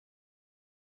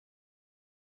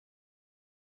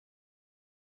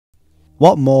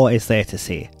What more is there to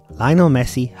say? Lionel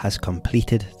Messi has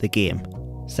completed the game.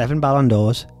 7 Ballon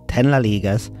d'Ors, 10 La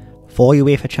Ligas, 4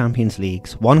 UEFA Champions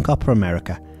Leagues, 1 Copa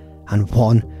América and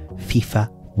 1 FIFA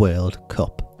World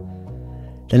Cup.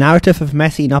 The narrative of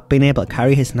Messi not being able to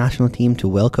carry his national team to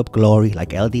World Cup glory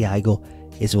like El Diego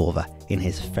is over in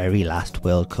his very last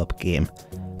World Cup game.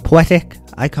 Poetic,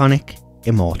 iconic,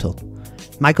 immortal.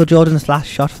 Michael Jordan's last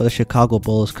shot for the Chicago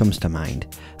Bulls comes to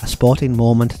mind, a sporting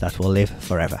moment that will live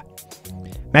forever.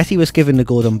 Messi was given the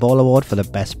Golden Ball Award for the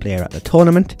best player at the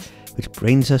tournament, which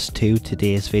brings us to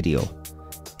today's video.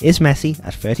 Is Messi,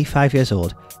 at 35 years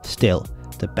old, still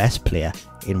the best player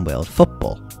in world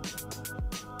football?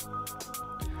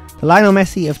 The Lionel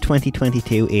Messi of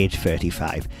 2022, aged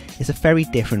 35, is a very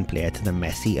different player to the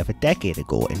Messi of a decade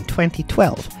ago in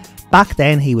 2012. Back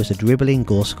then he was a dribbling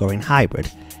goal-scoring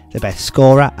hybrid, the best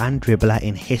scorer and dribbler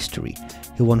in history,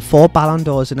 who won 4 Ballon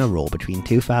d'Ors in a row between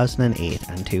 2008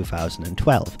 and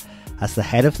 2012, as the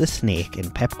head of the snake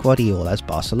in Pep Guardiola's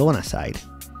Barcelona side.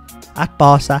 At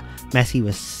Barca, Messi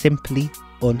was simply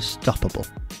unstoppable.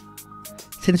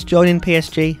 Since joining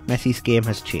PSG, Messi's game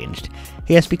has changed.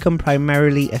 He has become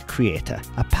primarily a creator,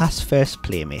 a pass-first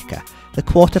playmaker, the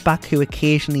quarterback who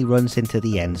occasionally runs into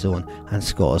the end zone and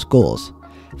scores goals.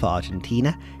 For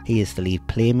Argentina, he is the lead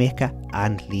playmaker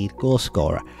and lead goal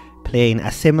scorer, playing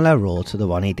a similar role to the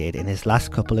one he did in his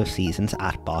last couple of seasons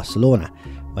at Barcelona,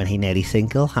 when he nearly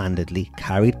single-handedly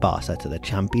carried Barca to the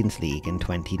Champions League in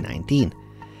 2019.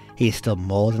 He is still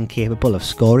more than capable of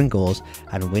scoring goals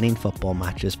and winning football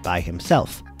matches by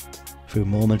himself, through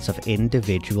moments of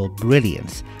individual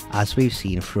brilliance, as we've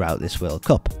seen throughout this World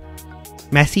Cup.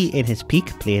 Messi in his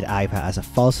peak played either as a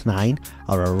false 9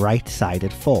 or a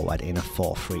right-sided forward in a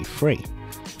 4-3-3.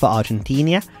 For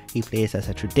Argentina, he plays as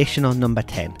a traditional number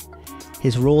 10.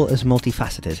 His role is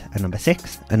multifaceted, a number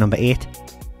 6, a number 8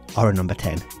 or a number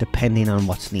 10, depending on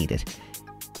what's needed.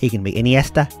 He can be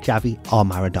Iniesta, Xavi or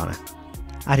Maradona.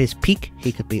 At his peak,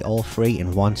 he could be all three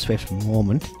in one swift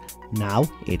moment. Now,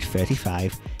 aged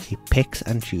 35, he picks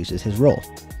and chooses his role.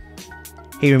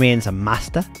 He remains a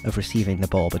master of receiving the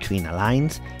ball between the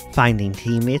lines, finding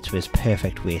teammates for his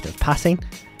perfect weight of passing.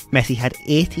 Messi had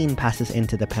 18 passes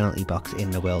into the penalty box in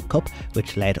the World Cup,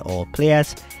 which led all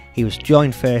players. He was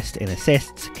joint first in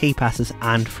assists, key passes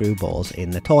and through balls in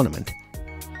the tournament.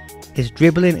 His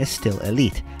dribbling is still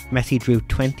elite. Messi drew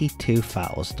 22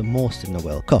 fouls, the most in the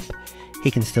World Cup.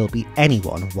 He can still beat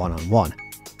anyone one-on-one.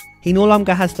 He no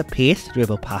longer has the pace to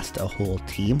dribble past a whole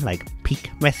team like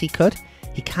peak Messi could.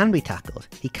 He can be tackled,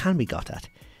 he can be got at.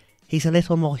 He's a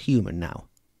little more human now.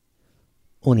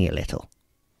 Only a little.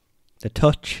 The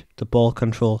touch, the ball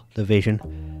control, the vision,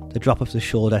 the drop of the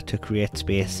shoulder to create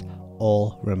space,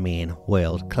 all remain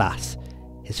world class.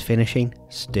 His finishing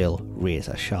still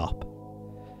razor sharp.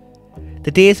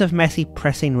 The days of Messi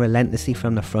pressing relentlessly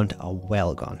from the front are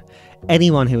well gone.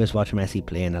 Anyone who has watched Messi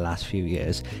play in the last few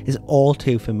years is all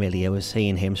too familiar with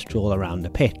seeing him stroll around the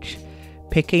pitch,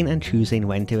 picking and choosing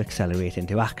when to accelerate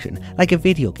into action, like a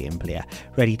video game player,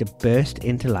 ready to burst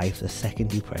into life the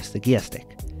second you press the gear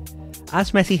stick.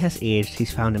 As Messi has aged,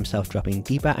 he's found himself dropping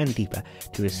deeper and deeper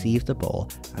to receive the ball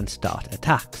and start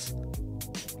attacks.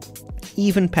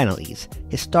 Even penalties,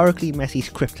 historically Messi's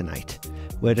kryptonite,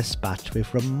 were dispatched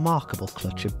with remarkable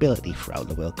clutch ability throughout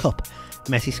the World Cup.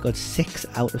 Messi scored 6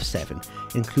 out of 7,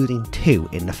 including 2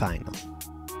 in the final.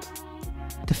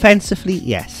 Defensively,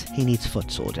 yes, he needs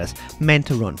foot soldiers, men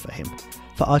to run for him.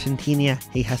 For Argentina,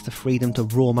 he has the freedom to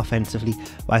roam offensively,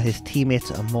 while his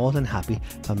teammates are more than happy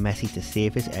for Messi to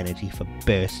save his energy for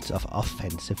bursts of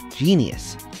offensive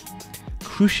genius.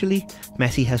 Crucially,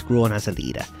 Messi has grown as a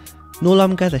leader. No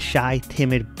longer the shy,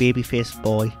 timid, baby-faced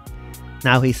boy.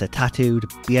 Now he's the tattooed,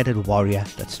 bearded warrior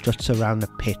that struts around the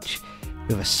pitch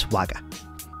with a swagger.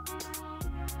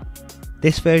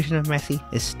 This version of Messi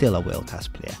is still a world-class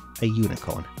player, a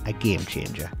unicorn, a game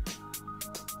changer.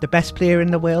 The best player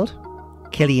in the world?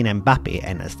 Kylian Mbappe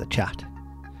enters the chat.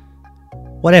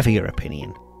 Whatever your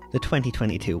opinion, the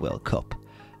 2022 World Cup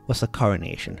was the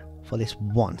coronation for this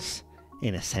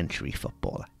once-in-a-century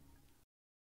footballer.